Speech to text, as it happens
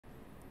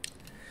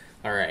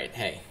All right,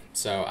 hey.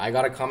 So I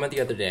got a comment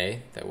the other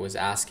day that was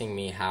asking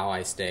me how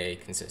I stay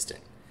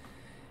consistent.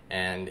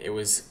 And it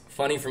was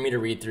funny for me to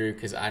read through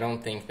because I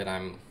don't think that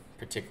I'm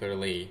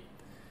particularly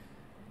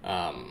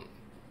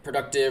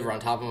productive or on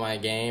top of my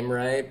game,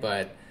 right?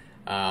 But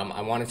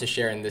I wanted to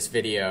share in this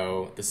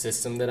video the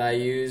system that I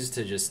use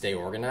to just stay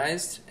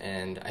organized.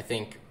 And I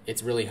think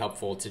it's really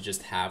helpful to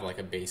just have like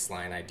a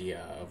baseline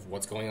idea of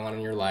what's going on in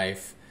your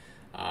life,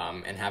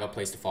 and have a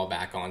place to fall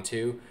back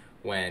onto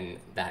when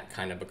that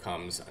kind of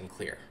becomes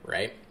unclear,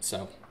 right?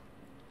 So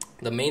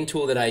the main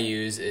tool that I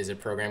use is a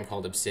program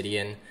called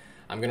Obsidian.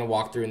 I'm going to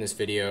walk through in this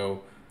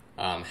video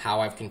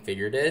how I've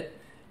configured it,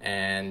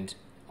 and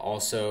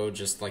also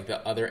just like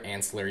the other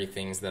ancillary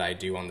things that I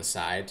do on the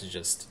side to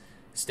just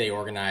stay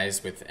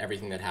organized with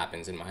everything that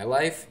happens in my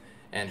life.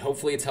 And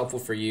hopefully it's helpful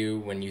for you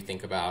when you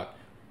think about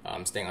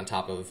staying on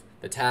top of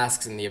the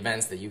tasks and the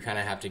events that you kind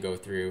of have to go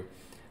through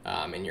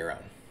in your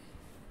own.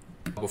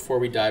 Before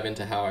we dive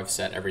into how I've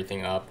set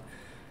everything up,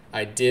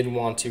 I did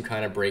want to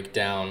kind of break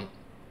down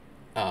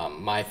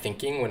my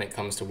thinking when it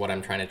comes to what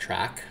I'm trying to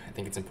track. I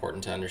think it's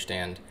important to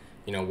understand,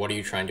 what are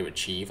you trying to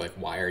achieve? Like,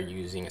 why are you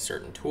using a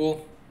certain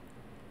tool?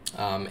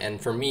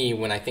 And for me,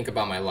 when I think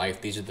about my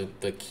life, these are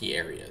the key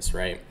areas,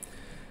 right?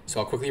 So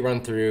I'll quickly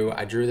run through.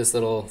 I drew this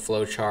little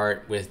flow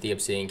chart with the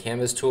Obsidian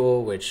Canvas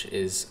tool, which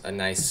is a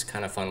nice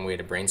kind of fun way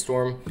to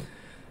brainstorm.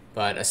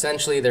 But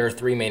essentially, there are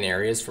three main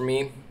areas for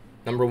me.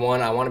 Number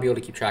one, I want to be able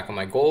to keep track of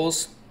my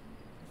goals.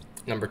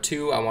 Number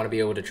two, I want to be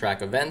able to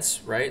track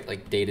events, right?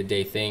 Like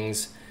day-to-day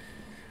things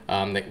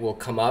that will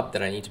come up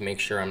that I need to make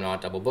sure I'm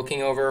not double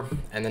booking over.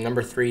 And then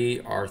number three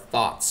are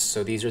thoughts.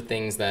 So these are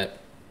things that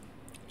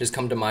just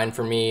come to mind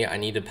for me. I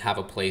need to have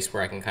a place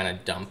where I can kind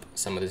of dump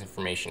some of this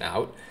information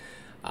out.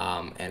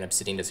 And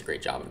Obsidian does a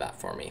great job of that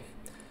for me.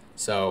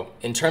 So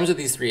in terms of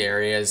these three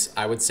areas,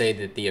 I would say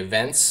that the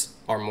events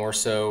are more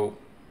so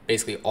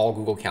basically all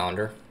Google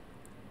Calendar.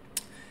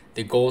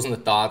 The goals and the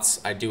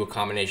thoughts, I do a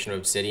combination of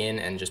Obsidian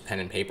and just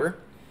pen and paper.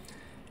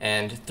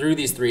 And through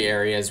these three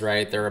areas,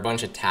 right, there are a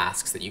bunch of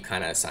tasks that you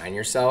kind of assign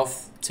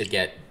yourself to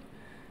get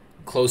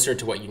closer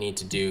to what you need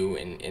to do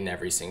in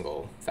every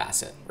single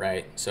facet,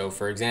 right? So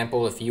for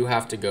example, if you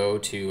have to go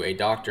to a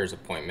doctor's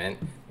appointment,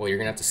 well, you're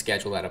gonna have to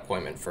schedule that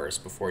appointment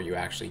first before you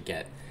actually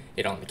get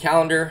it on the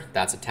calendar.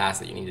 That's a task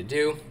that you need to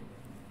do.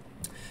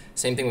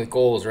 Same thing with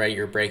goals, right?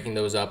 You're breaking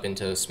those up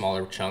into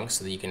smaller chunks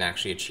so that you can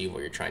actually achieve what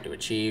you're trying to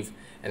achieve.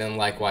 And then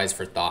likewise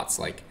for thoughts,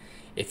 like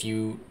if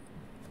you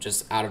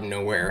just out of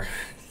nowhere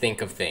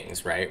think of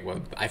things, right?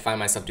 Well, I find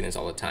myself doing this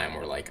all the time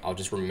where like I'll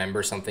just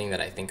remember something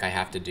that I think I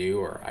have to do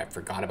or I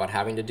forgot about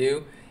having to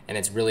do, and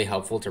it's really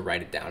helpful to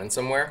write it down in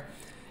somewhere.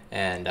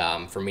 And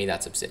for me,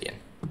 that's Obsidian.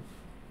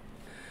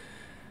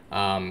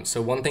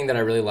 So one thing that I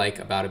really like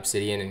about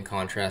Obsidian in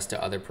contrast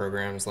to other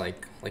programs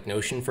like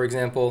Notion, for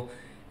example,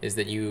 is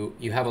that you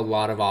have a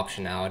lot of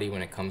optionality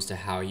when it comes to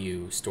how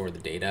you store the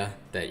data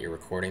that you're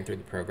recording through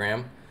the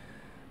program.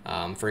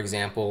 For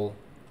example,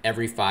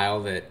 every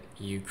file that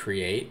you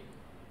create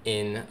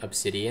in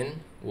Obsidian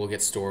will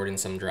get stored in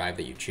some drive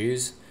that you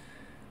choose.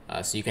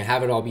 So you can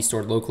have it all be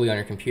stored locally on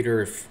your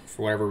computer if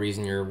for whatever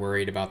reason you're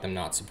worried about them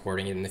not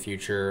supporting it in the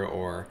future,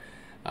 or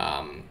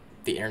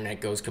the internet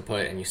goes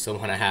kaput and you still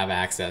want to have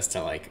access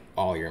to like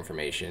all your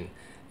information.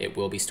 It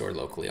will be stored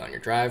locally on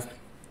your drive.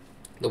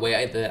 The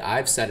way that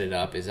I've set it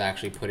up is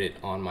actually put it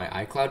on my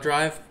iCloud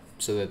drive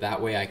so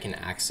that way I can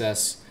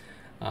access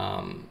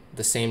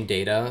the same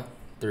data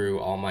through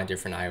all my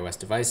different iOS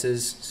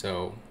devices.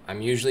 So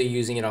I'm usually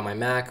using it on my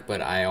Mac,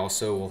 but I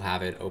also will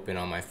have it open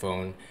on my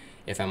phone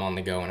if I'm on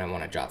the go and I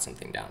want to jot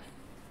something down.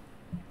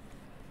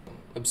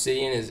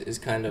 Obsidian is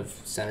kind of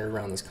centered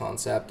around this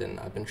concept, and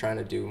I've been trying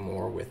to do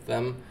more with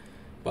them.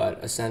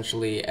 But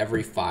essentially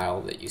every file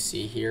that you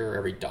see here, or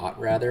every dot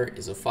rather,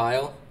 is a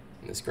file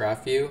in this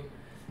graph view.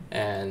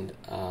 And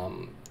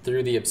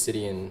through the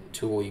Obsidian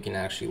tool, you can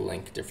actually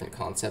link different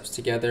concepts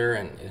together,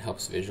 and it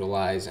helps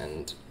visualize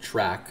and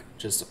track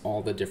just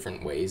all the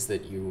different ways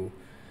that you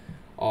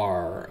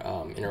are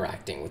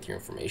interacting with your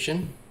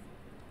information.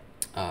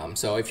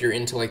 So if you're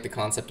into like the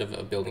concept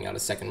of building out a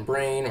second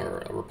brain or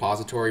a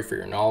repository for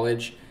your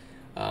knowledge,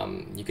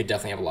 you could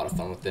definitely have a lot of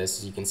fun with this.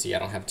 As you can see, I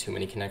don't have too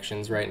many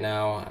connections right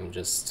now. I'm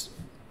just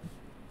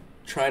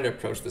trying to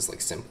approach this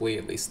like simply,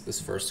 at least this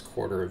first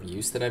quarter of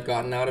use that I've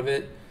gotten out of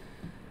it.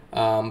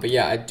 But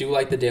yeah, I do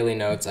like the daily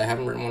notes. I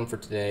haven't written one for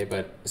today,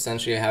 but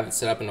essentially I have it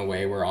set up in a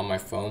way where on my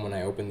phone, when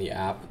I open the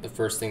app, the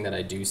first thing that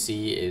I do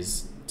see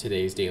is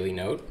today's daily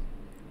note.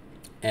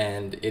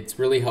 And it's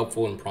really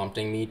helpful in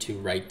prompting me to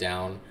write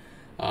down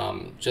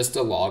just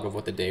a log of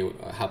what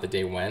how the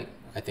day went.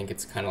 I think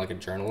it's kind of like a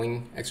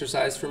journaling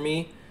exercise for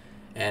me.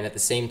 And at the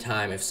same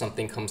time, if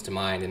something comes to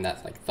mind in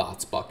that like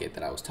thoughts bucket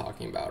that I was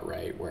talking about,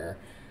 right, where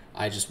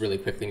I just really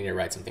quickly need to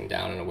write something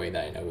down in a way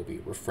that I know will be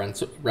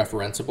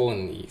referenceable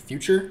in the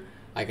future,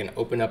 I can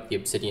open up the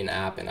Obsidian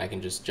app and I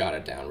can just jot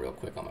it down real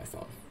quick on my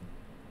phone.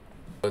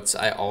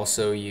 I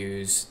also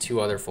use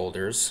two other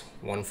folders,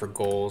 one for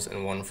goals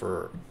and one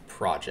for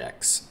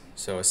projects.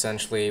 So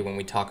essentially when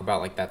we talk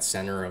about like that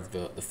center of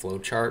the flow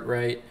chart,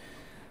 right,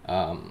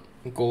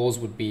 Goals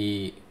would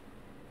be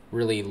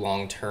really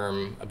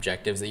long-term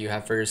objectives that you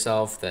have for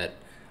yourself that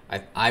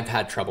I've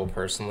had trouble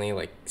personally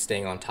like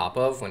staying on top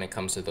of when it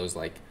comes to those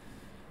like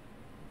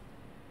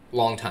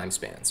long time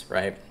spans,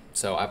 right?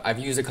 So I've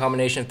used a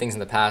combination of things in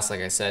the past,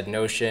 like I said,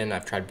 Notion,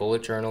 I've tried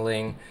bullet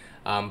journaling,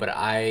 but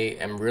I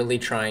am really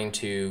trying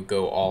to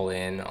go all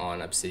in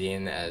on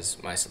Obsidian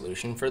as my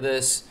solution for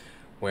this,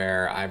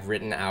 where I've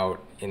written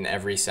out in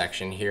every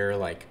section here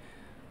like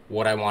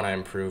what I want to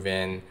improve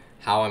in,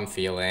 how I'm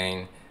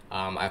feeling.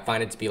 I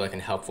find it to be like a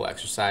helpful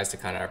exercise to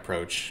kind of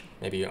approach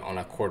maybe on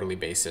a quarterly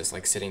basis,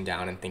 like sitting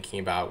down and thinking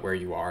about where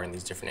you are in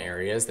these different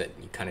areas that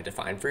you kind of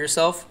define for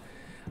yourself.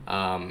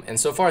 And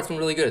so far it's been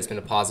really good. It's been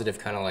a positive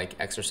kind of like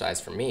exercise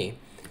for me.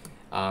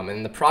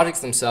 And the projects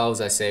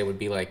themselves, I say, would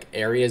be like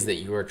areas that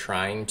you are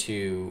trying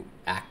to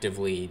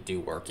actively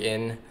do work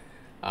in.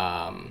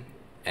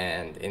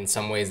 And in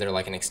some ways they're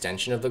like an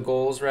extension of the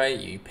goals, right?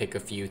 You pick a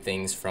few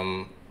things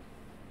from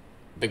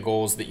the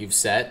goals that you've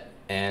set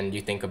and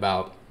you think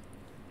about,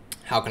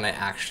 how can I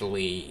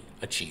actually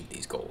achieve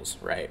these goals,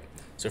 right?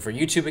 So for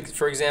YouTube,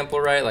 for example,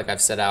 right, like I've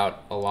set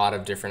out a lot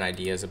of different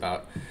ideas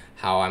about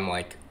how I'm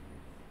like,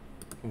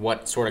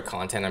 what sort of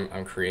content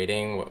I'm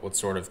creating, what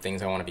sort of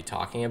things I want to be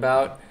talking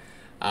about.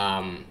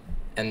 And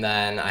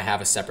then I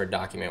have a separate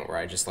document where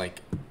I just like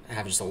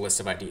have just a list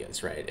of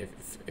ideas, right?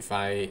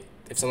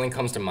 If something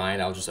comes to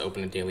mind, I'll just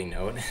open a daily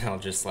note and I'll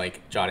just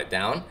like jot it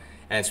down.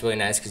 And it's really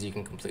nice because you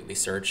can completely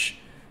search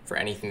for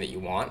anything that you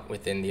want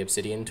within the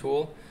Obsidian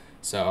tool.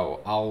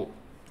 So I'll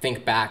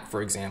think back,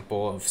 for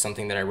example, of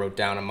something that I wrote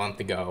down a month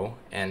ago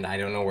and I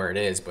don't know where it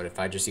is, but if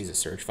I just use a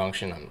search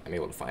function, I'm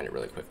able to find it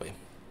really quickly.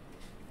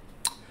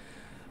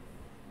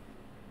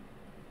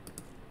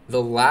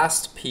 The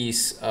last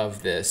piece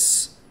of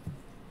this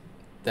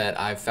that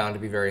I've found to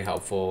be very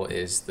helpful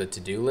is the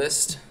to-do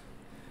list.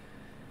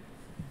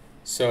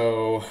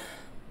 So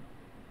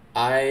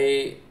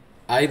I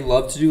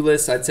love to-do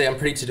lists. I'd say I'm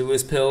pretty to-do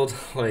list pilled.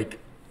 Like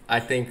I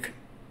think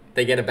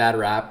they get a bad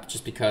rap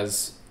just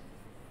because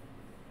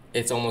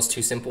it's almost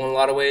too simple in a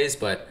lot of ways,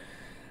 but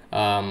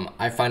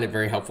I find it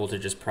very helpful to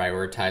just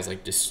prioritize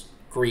like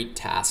discrete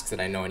tasks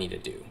that I know I need to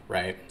do,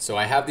 right? So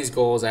I have these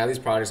goals, I have these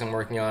projects I'm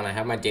working on, I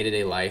have my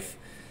day-to-day life.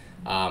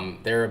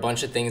 There are a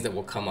bunch of things that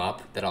will come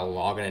up that I'll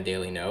log in a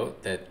daily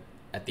note that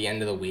at the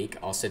end of the week,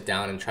 I'll sit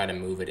down and try to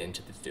move it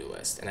into the to-do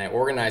list. And I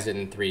organize it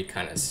in three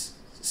kind of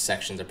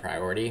sections of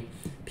priority.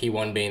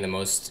 P1 being the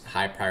most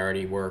high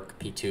priority work,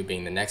 P2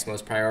 being the next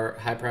most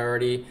high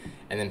priority,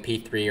 and then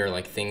P3 are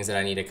like things that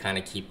I need to kind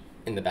of keep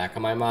in the back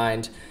of my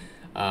mind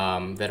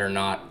that are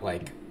not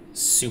like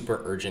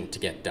super urgent to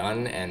get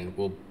done and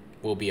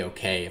will be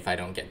okay if I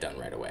don't get done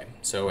right away.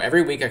 So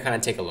every week I kind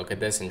of take a look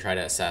at this and try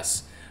to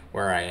assess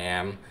where I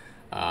am.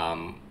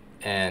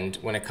 And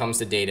when it comes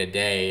to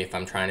day-to-day, if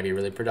I'm trying to be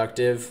really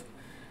productive,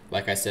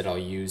 like I said, I'll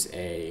use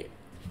a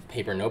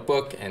paper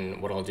notebook,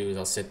 and what I'll do is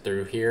I'll sit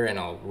through here and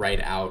I'll write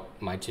out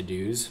my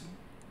to-dos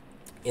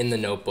in the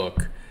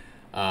notebook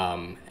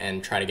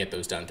and try to get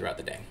those done throughout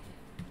the day.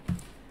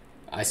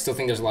 I still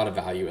think there's a lot of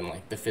value in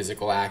like the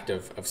physical act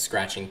of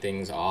scratching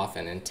things off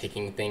and then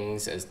taking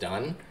things as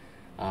done.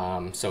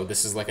 So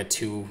this is like a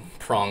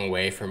two-prong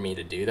way for me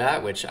to do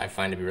that, which I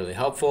find to be really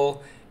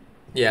helpful.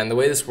 Yeah, and the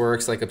way this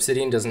works, like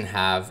Obsidian doesn't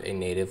have a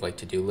native like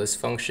to-do list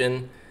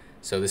function.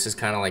 So this is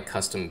kind of like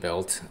custom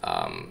built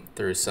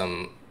through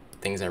some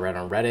things I read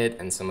on Reddit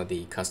and some of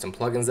the custom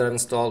plugins that I've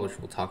installed, which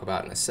we'll talk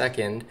about in a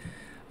second.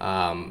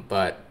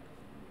 But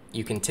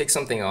you can tick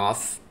something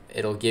off.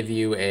 It'll give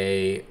you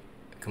a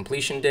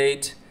completion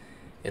date.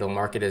 It'll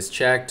mark it as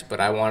checked, but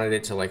I wanted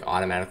it to like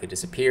automatically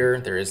disappear.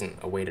 There isn't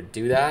a way to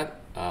do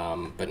that.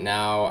 But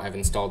now I've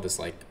installed this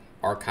like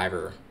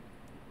archiver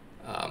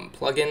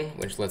plugin,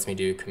 which lets me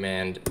do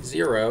Command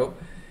 0,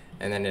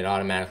 and then it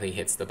automatically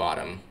hits the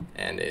bottom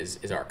and is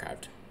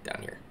archived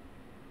down here.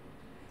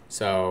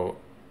 So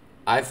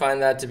I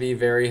find that to be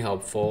very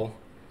helpful.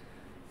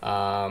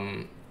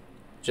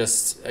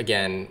 Just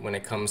again, when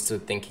it comes to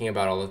thinking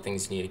about all the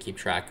things you need to keep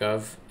track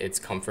of, it's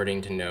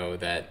comforting to know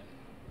that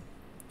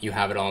you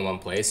have it all in one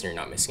place and you're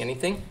not missing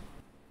anything.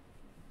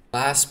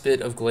 Last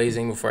bit of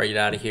glazing before I get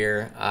out of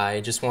here,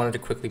 I just wanted to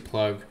quickly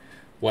plug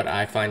what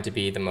I find to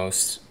be the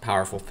most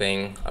powerful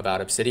thing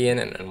about Obsidian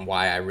and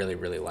why I really,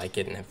 really like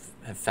it and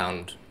have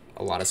found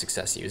a lot of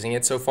success using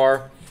it so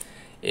far.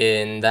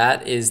 And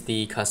that is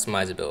the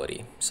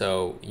customizability.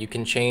 So you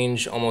can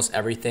change almost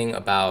everything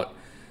about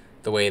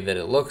the way that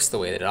it looks, the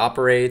way that it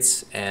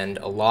operates, and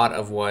a lot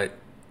of what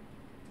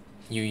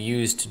you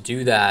use to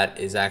do that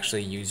is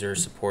actually user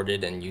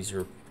supported and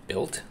user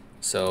built.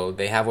 So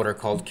they have what are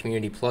called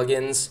community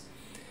plugins,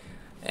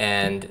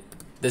 and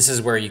this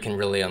is where you can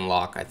really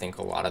unlock, I think,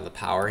 a lot of the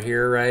power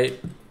here, right?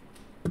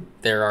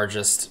 There are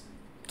just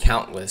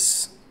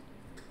countless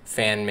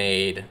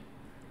fan-made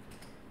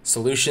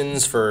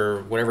solutions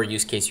for whatever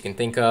use case you can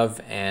think of,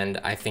 and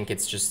I think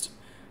it's just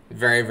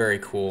very, very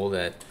cool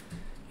that,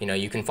 you know,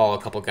 you can follow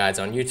a couple guides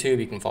on YouTube,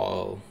 you can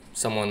follow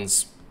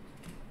someone's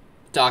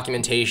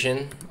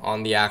documentation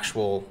on the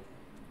actual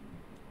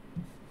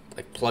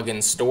like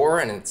plugin store,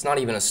 and it's not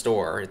even a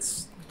store.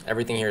 It's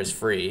everything here is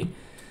free.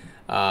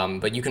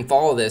 But you can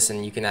follow this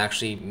and you can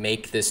actually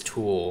make this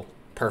tool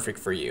perfect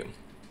for you.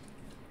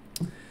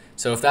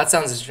 So if that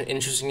sounds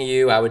interesting to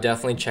you, I would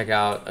definitely check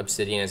out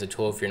Obsidian as a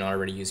tool if you're not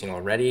already using it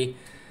already.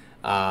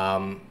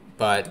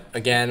 But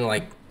again,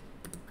 like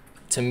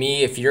to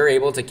me, if you're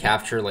able to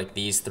capture like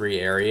these three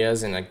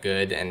areas in a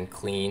good and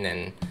clean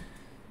and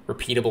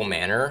repeatable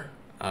manner,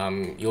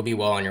 you'll be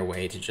well on your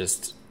way to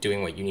just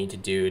doing what you need to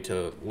do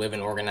to live an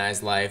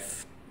organized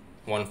life,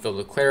 one filled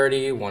with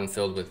clarity, one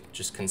filled with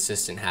just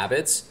consistent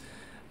habits,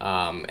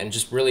 and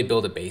just really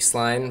build a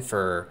baseline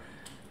for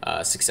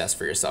success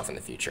for yourself in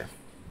the future.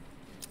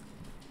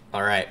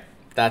 All right,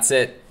 that's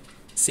it.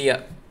 See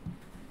ya.